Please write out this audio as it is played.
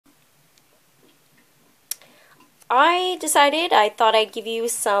I decided I thought I'd give you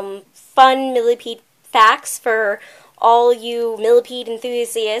some fun millipede facts for all you millipede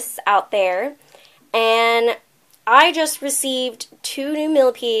enthusiasts out there. And I just received 2 new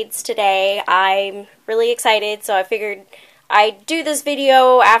millipedes today. I'm really excited, so I figured I'd do this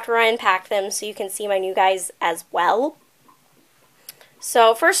video after I unpack them so you can see my new guys as well.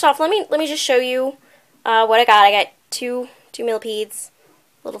 So first off, let me just show you what I got. I got two millipedes,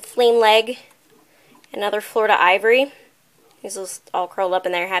 little Flameleg, another Florida Ivory. He's just all curled up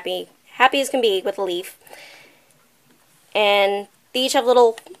in there, happy as can be with a leaf. And they each have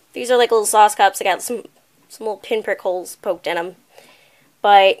these are like little sauce cups. I got some little pinprick holes poked in them.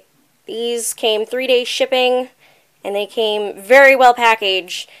 But these came 3-day shipping, and they came very well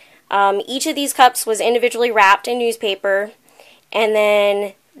packaged. Each of these cups was individually wrapped in newspaper, and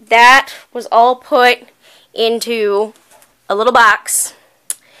then that was all put into a little box.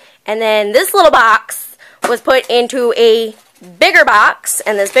 And then this little box was put into a bigger box,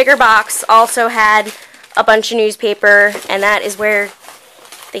 and this bigger box also had a bunch of newspaper, and that is where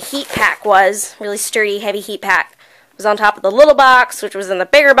the heat pack was. Really sturdy, heavy heat pack was on top of the little box, which was in the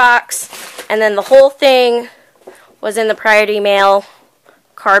bigger box, and then the whole thing was in the priority mail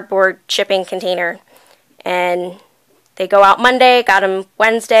cardboard shipping container. And they go out Monday, got them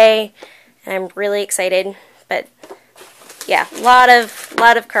Wednesday, and I'm really excited. But yeah, a lot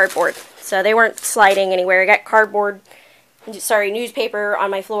of cardboard. So they weren't sliding anywhere. I got newspaper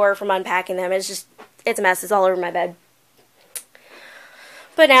on my floor from unpacking them. It's a mess. It's all over my bed.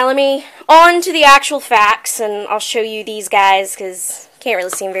 But now on to the actual facts, and I'll show you these guys because you can't really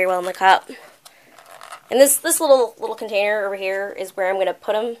see them very well in the cup. And this little container over here is where I'm going to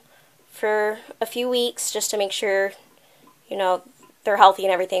put them for a few weeks just to make sure, you know, they're healthy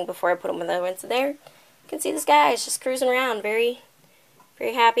and everything before I put them in the other ones. So there, you can see this guy is just cruising around, very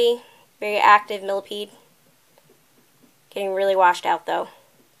happy, very active millipede. Getting really washed out though.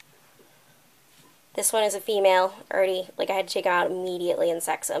 This one is a female already. Like, I had to take him out immediately and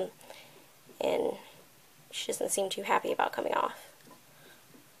sex him, and she doesn't seem too happy about coming off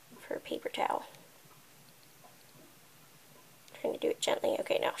for a paper towel. Trying to do it gently.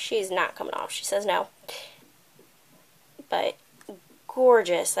 Okay, no, she's not coming off. She says no. But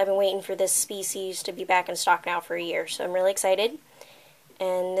gorgeous. I've been waiting for this species to be back in stock now for a year, so I'm really excited.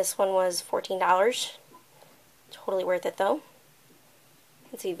 And this one was $14. Totally worth it though.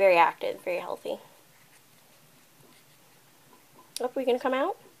 You can see very active, very healthy. Hope we can come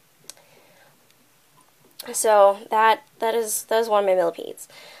out. So that is one of my millipedes.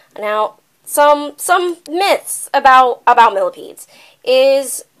 Now, some myths about millipedes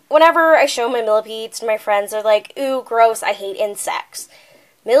is whenever I show my millipedes to my friends, they're like, "Ooh, gross, I hate insects."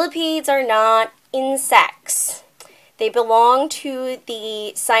 Millipedes are not insects. They belong to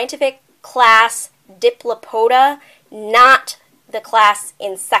the scientific class Diplopoda, not the class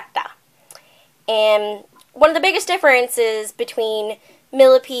Insecta. And one of the biggest differences between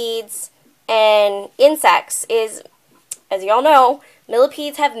millipedes and insects is, as you all know,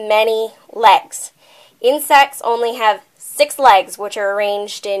 millipedes have many legs. Insects only have 6 legs, which are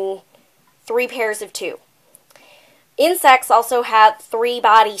arranged in 3 pairs of 2. Insects also have 3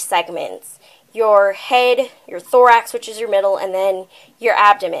 body segments: your head, your thorax, which is your middle, and then your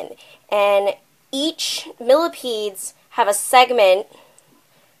abdomen. And each millipedes have a segment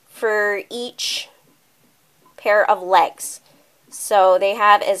for each pair of legs. So they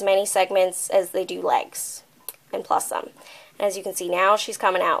have as many segments as they do legs, and plus some. And as you can see now, she's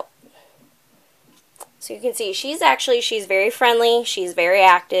coming out. So you can see she's very friendly, she's very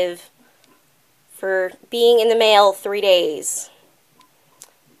active for being in the mail 3 days.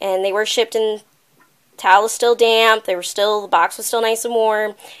 And they were shipped in, towel is still damp, the box was still nice and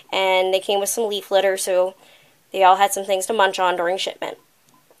warm, and they came with some leaf litter, so they all had some things to munch on during shipment.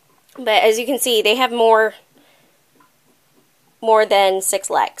 But as you can see, they have more than 6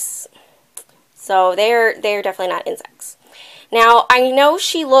 legs. So they're definitely not insects. Now, I know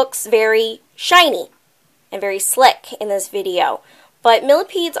she looks very shiny and very slick in this video, but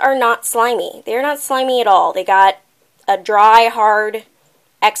millipedes are not slimy. They're not slimy at all. They got a dry, hard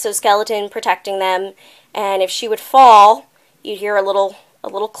exoskeleton protecting them, and if she would fall, you'd hear a little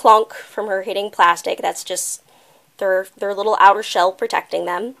clunk from her hitting plastic. That's just their little outer shell protecting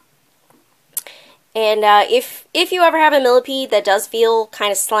them. And if you ever have a millipede that does feel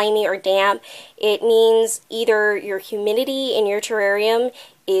kind of slimy or damp, it means either your humidity in your terrarium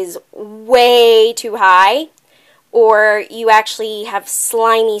is way too high, or you actually have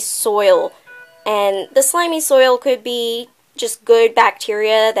slimy soil. And the slimy soil could be just good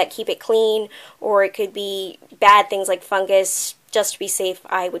bacteria that keep it clean, or it could be bad things like fungus. Just to be safe,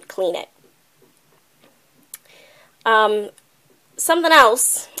 I would clean it. Something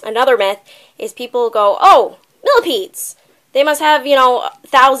else, another myth, is people go, oh, millipedes. They must have,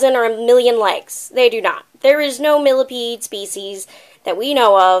 1,000 or 1,000,000 legs. They do not. There is no millipede species that we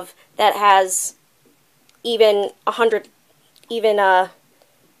know of that has even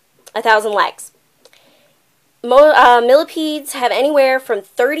 1,000 legs. Millipedes have anywhere from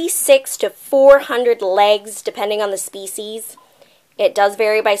 36 to 400 legs, depending on the species. It does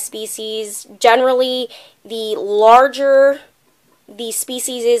vary by species. Generally, the larger the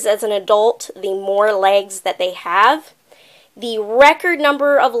species is as an adult, the more legs that they have. The record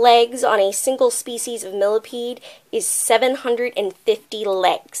number of legs on a single species of millipede is 750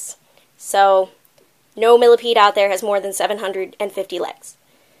 legs. So, no millipede out there has more than 750 legs.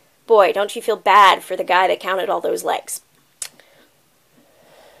 Boy, don't you feel bad for the guy that counted all those legs.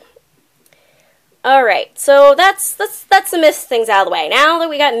 Alright, so that's the myths things out of the way. Now that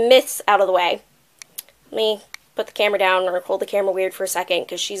we got myths out of the way, let me put the camera down or hold the camera weird for a second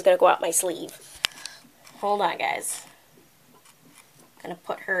because she's going to go out my sleeve. Hold on, guys. I'm going to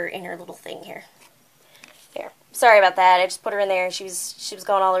put her in her little thing here. There. Sorry about that. I just put her in there. She was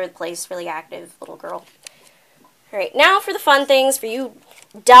going all over the place. Really active little girl. Alright, now for the fun things for you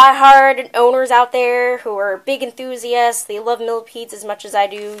die-hard owners out there who are big enthusiasts. They love millipedes as much as I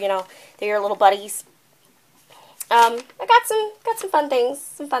do. They're your little buddies. I got some fun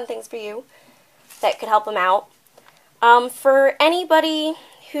things for you that could help them out. For anybody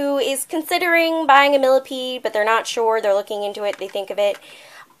who is considering buying a millipede, but they're not sure, they're looking into it, they think of it,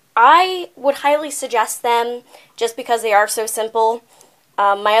 I would highly suggest them just because they are so simple.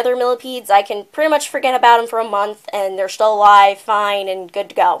 My other millipedes, I can pretty much forget about them for a month, and they're still alive, fine, and good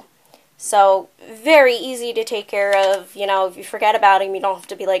to go. So, very easy to take care of. If you forget about them, you don't have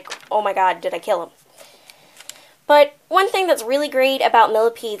to be like, oh my god, did I kill him? But one thing that's really great about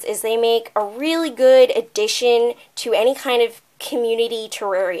millipedes is they make a really good addition to any kind of community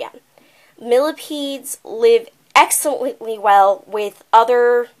terrarium. Millipedes live excellently well with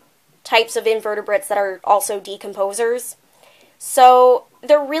other types of invertebrates that are also decomposers. So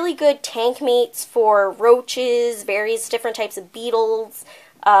they're really good tank mates for roaches, various different types of beetles,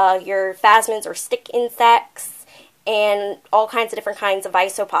 your phasmids or stick insects, and all kinds of different kinds of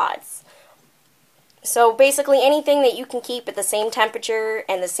isopods. So basically anything that you can keep at the same temperature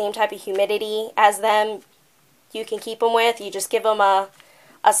and the same type of humidity as them, you can keep them with. You just give them a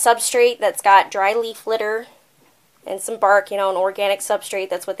substrate that's got dry leaf litter and some bark, an organic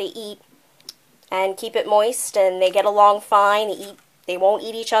substrate, that's what they eat. And keep it moist, and they get along fine. They won't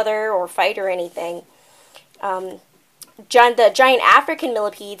eat each other or fight or anything. The giant African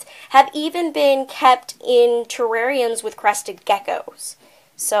millipedes have even been kept in terrariums with crested geckos.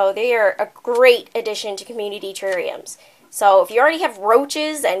 So they are a great addition to community terrariums. So if you already have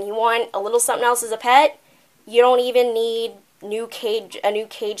roaches and you want a little something else as a pet, you don't even need a new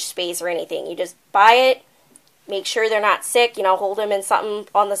cage space or anything. You just buy it, make sure they're not sick, hold them in something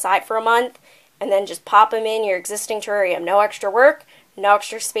on the side for a month, and then just pop them in your existing terrarium. No extra work, no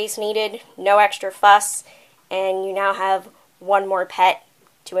extra space needed, no extra fuss, and you now have one more pet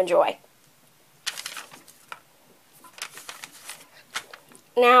to enjoy.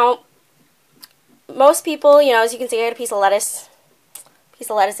 Now, most people, as you can see, I got a piece of lettuce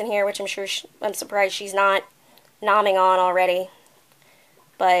in here, which I'm surprised she's not nomming on already.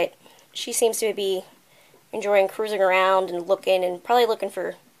 But she seems to be enjoying cruising around and probably looking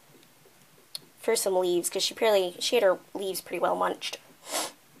for some leaves, because she had her leaves pretty well munched.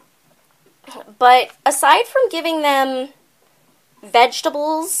 But aside from giving them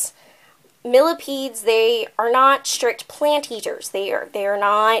vegetables, millipedes, they are not strict plant eaters. They are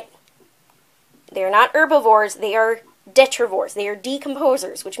not herbivores. They are detrivores. They are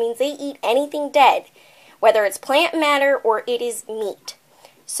decomposers, which means they eat anything dead, whether it's plant matter or it is meat.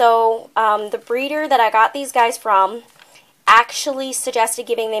 So the breeder that I got these guys from actually suggested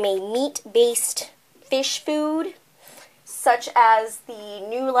giving them a meat-based fish food, such as the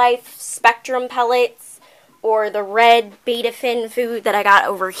New Life Spectrum pellets or the red beta fin food that I got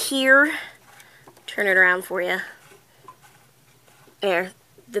over here. Turn it around for you. There,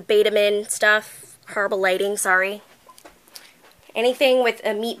 the Betamin stuff, horrible lighting, sorry. Anything with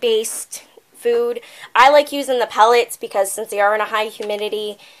a meat-based food. I like using the pellets because since they are in a high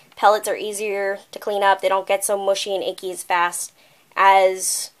humidity, pellets are easier to clean up. They don't get so mushy and icky as fast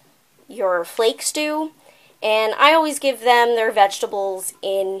as your flakes do. And I always give them their vegetables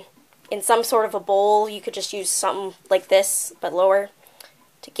in some sort of a bowl. You could just use something like this, but lower,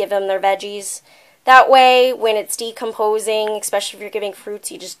 to give them their veggies. That way, when it's decomposing, especially if you're giving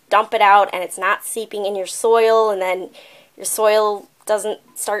fruits, you just dump it out and it's not seeping in your soil, and then your soil doesn't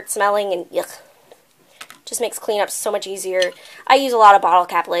start smelling and yuck. Just makes cleanup so much easier. I use a lot of bottle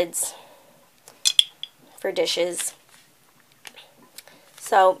cap lids for dishes.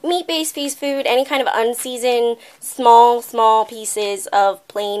 So, meat-based food, any kind of unseasoned, small pieces of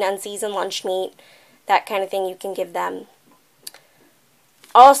plain unseasoned lunch meat, that kind of thing you can give them.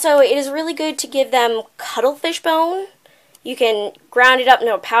 Also, it is really good to give them cuttlefish bone. You can ground it up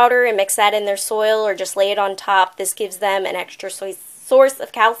into a powder and mix that in their soil or just lay it on top. This gives them an extra source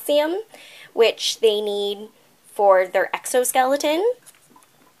of calcium, which they need for their exoskeleton.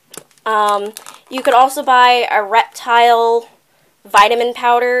 You could also buy a reptile vitamin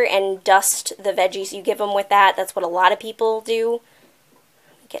powder and dust the veggies you give them with that. That's what a lot of people do.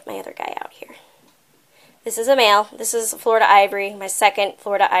 Get my other guy out here. This is a male. This is Florida Ivory, my second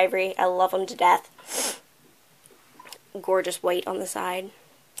Florida Ivory. I love them to death. Gorgeous white on the side.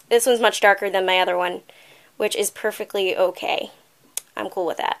 This one's much darker than my other one, which is perfectly okay. I'm cool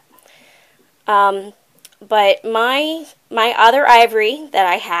with that. But my other Ivory that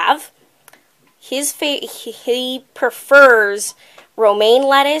I have, he prefers romaine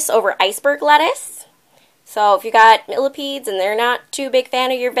lettuce over iceberg lettuce. So if you got millipedes and they're not too big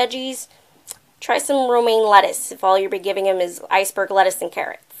fan of your veggies, try some romaine lettuce if all you're giving them is iceberg lettuce and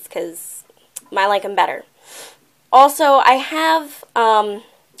carrots, because I like them better. Also, I have a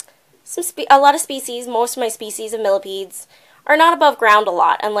lot of species. Most of my species of millipedes are not above ground a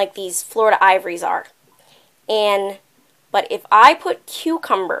lot, unlike these Florida Ivories are. But if I put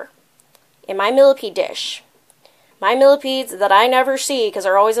cucumber in my millipede dish, my millipedes that I never see because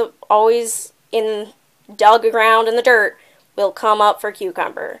they're always dug around in the dirt will come up for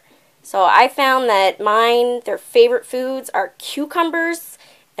cucumber. So I found that their favorite foods are cucumbers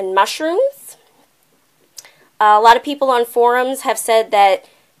and mushrooms. A lot of people on forums have said that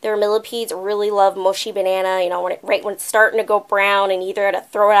their millipedes really love mushy banana, right when it's starting to go brown, and either had to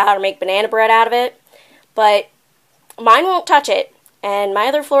throw it out or make banana bread out of it. But mine won't touch it, and my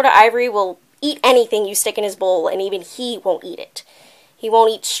other Florida Ivory will eat anything you stick in his bowl, and even he won't eat it. He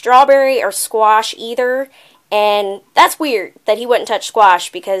won't eat strawberry or squash either, and that's weird that he wouldn't touch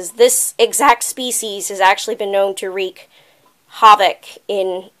squash, because this exact species has actually been known to wreak havoc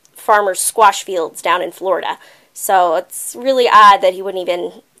in farmers' squash fields down in Florida. So it's really odd that he wouldn't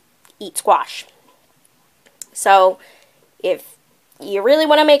even eat squash. So if you really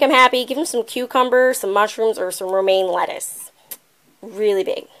want to make him happy, give him some cucumber, some mushrooms, or some romaine lettuce. Really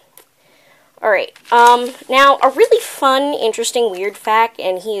big. Alright, now a really fun, interesting, weird fact,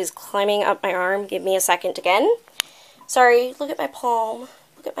 and he is climbing up my arm. Give me a second again. Sorry, look at my palm.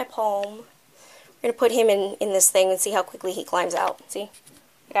 Look at my palm. We're going to put him in this thing and see how quickly he climbs out. See?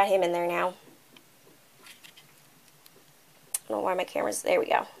 I got him in there now. I don't know why my camera's... There we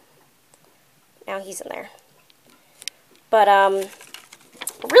go. Now he's in there. But, a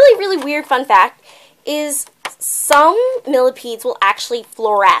really weird fun fact is some millipedes will actually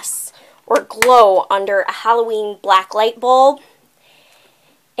fluoresce or glow under a Halloween black light bulb.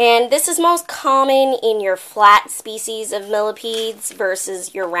 And this is most common in your flat species of millipedes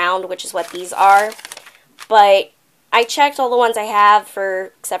versus your round, which is what these are. But I checked all the ones I have,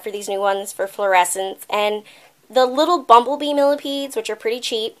 except for these new ones, for fluorescence, and the little bumblebee millipedes, which are pretty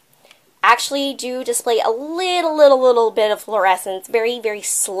cheap, actually do display a little bit of fluorescence, very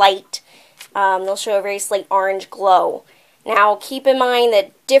slight. They'll show a very slight orange glow. Now, keep in mind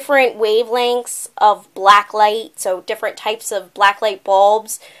that different wavelengths of black light, so different types of black light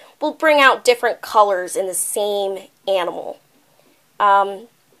bulbs, will bring out different colors in the same animal. And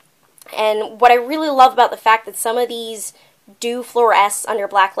what I really love about the fact that some of these do fluoresce under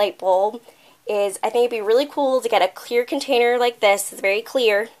black light bulb is I think it'd be really cool to get a clear container like this, it's very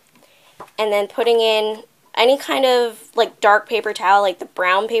clear, and then putting in any kind of like dark paper towel, like the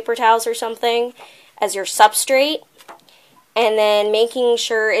brown paper towels or something, as your substrate. And then making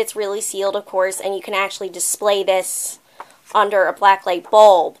sure it's really sealed, of course, and you can actually display this under a black light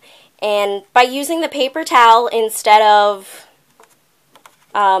bulb. And by using the paper towel instead of,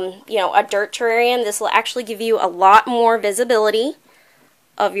 a dirt terrarium, this will actually give you a lot more visibility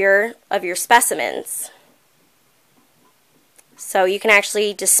of your specimens. So you can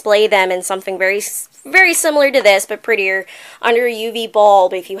actually display them in something very similar to this, but prettier, under a UV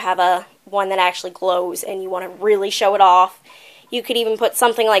bulb if you have one that actually glows and you want to really show it off. You could even put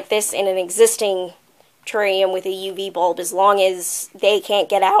something like this in an existing terrarium with a UV bulb, as long as they can't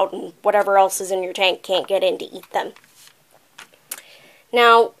get out and whatever else is in your tank can't get in to eat them.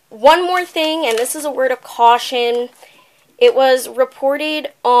 Now, one more thing, and this is a word of caution. It was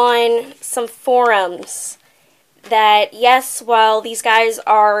reported on some forums that, yes, while these guys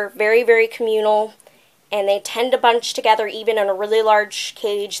are very communal, and they tend to bunch together even in a really large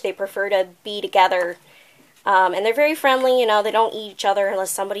cage, they prefer to be together. And they're very friendly, you know, they don't eat each other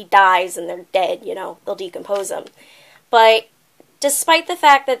unless somebody dies and they're dead, you know, they'll decompose them. But despite the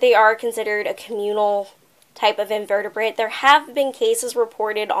fact that they are considered a communal type of invertebrate, there have been cases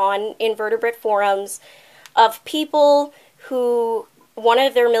reported on invertebrate forums of people who one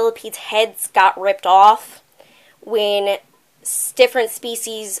of their millipedes' heads got ripped off when different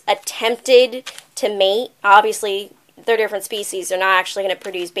species attempted to mate. Obviously, they're different species, they're not actually going to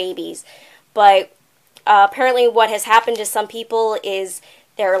produce babies, but apparently what has happened to some people is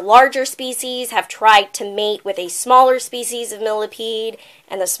their larger species have tried to mate with a smaller species of millipede,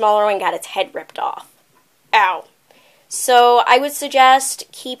 and the smaller one got its head ripped off. Ow. So I would suggest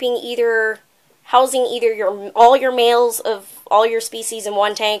housing either all your males of all your species in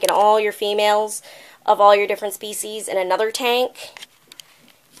one tank and all your females of all your different species in another tank,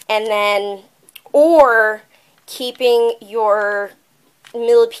 and then, or keeping your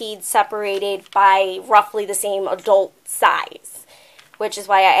millipedes separated by roughly the same adult size, which is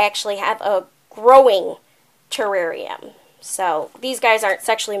why I actually have a growing terrarium. So these guys aren't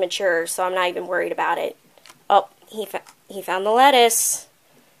sexually mature, so I'm not even worried about it. Oh, he found the lettuce.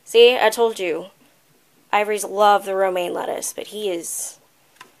 See, I told you. Ivories love the romaine lettuce, but he's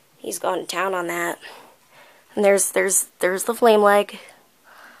gone to town on that. And there's the Flameleg.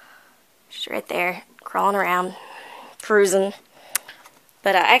 She's right there, crawling around, cruising.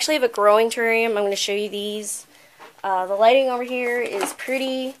 But I actually have a growing terrarium. I'm going to show you these. The lighting over here is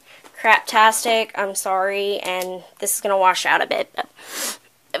pretty craptastic. I'm sorry, and this is going to wash out a bit.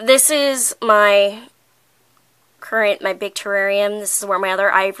 This is my big terrarium. This is where my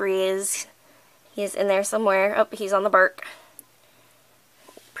other ivory is. He is in there somewhere. Oh, he's on the bark.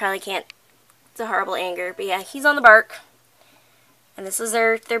 Probably can't. It's a horrible anger, but yeah, he's on the bark. And this is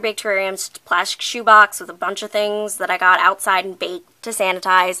their big terrarium. It's a plastic shoebox with a bunch of things that I got outside and baked to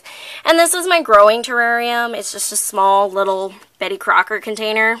sanitize. And this is my growing terrarium. It's just a small little Betty Crocker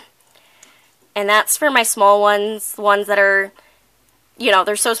container. And that's for my small ones, the ones that are, you know,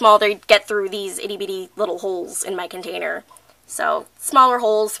 they're so small they get through these itty-bitty little holes in my container. So, smaller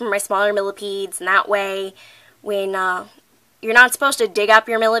holes for my smaller millipedes, and that way, when you're not supposed to dig up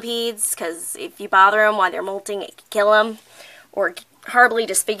your millipedes, because if you bother them while they're molting, it can kill them, or horribly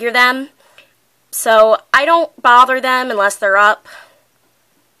disfigure them. So, I don't bother them unless they're up,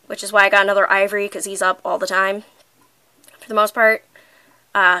 which is why I got another ivory, because he's up all the time, for the most part.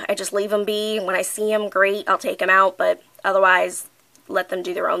 I just leave them be. When I see them, great, I'll take them out, but otherwise, let them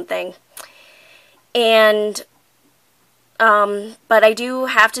do their own thing. And but I do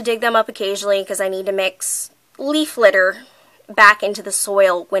have to dig them up occasionally because I need to mix leaf litter back into the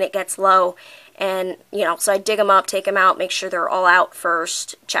soil when it gets low. And, you know, so I dig them up, take them out, make sure they're all out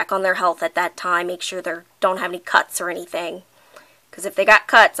first, check on their health at that time, make sure they don't have any cuts or anything. Because if they got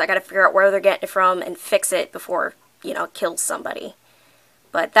cuts, I got to figure out where they're getting it from and fix it before, you know, it kills somebody.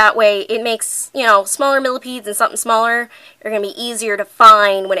 But that way, it makes, you know, smaller millipedes and something smaller are going to be easier to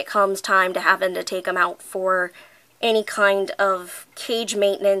find when it comes time to having to take them out for any kind of cage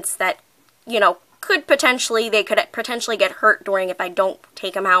maintenance that, you know, they could potentially get hurt during if I don't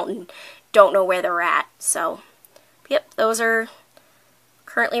take them out and don't know where they're at. So, yep, those are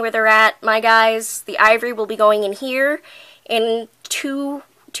currently where they're at, my guys. The ivory will be going in here in 2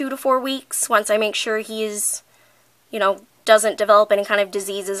 to 4 weeks once I make sure he's, you know, doesn't develop any kind of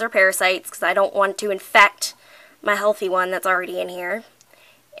diseases or parasites, because I don't want to infect my healthy one that's already in here.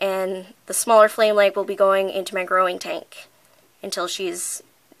 And the smaller Flameleg will be going into my growing tank until she's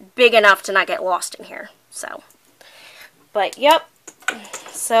big enough to not get lost in here. So, but yep.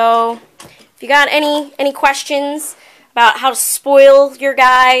 So, if you got any questions about how to spoil your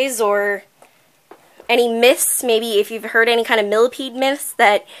guys, or any myths, maybe if you've heard any kind of millipede myths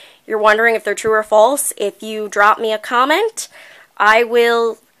that you're wondering if they're true or false, if you drop me a comment, I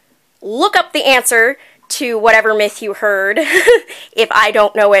will look up the answer to whatever myth you heard if I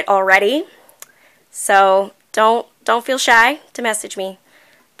don't know it already. So don't feel shy to message me.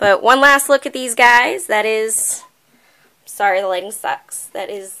 But one last look at these guys. That is, sorry, the lighting sucks. That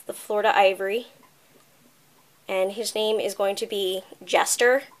is the Florida Ivory. And his name is going to be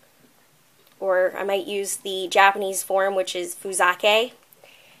Jester, or I might use the Japanese form, which is Fuzake.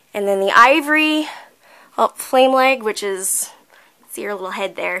 And then the ivory, Flameleg, which is, see her little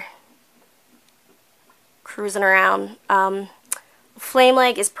head there, cruising around.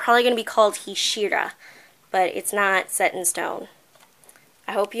 Flameleg is probably going to be called Hishira, but it's not set in stone.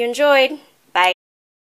 I hope you enjoyed.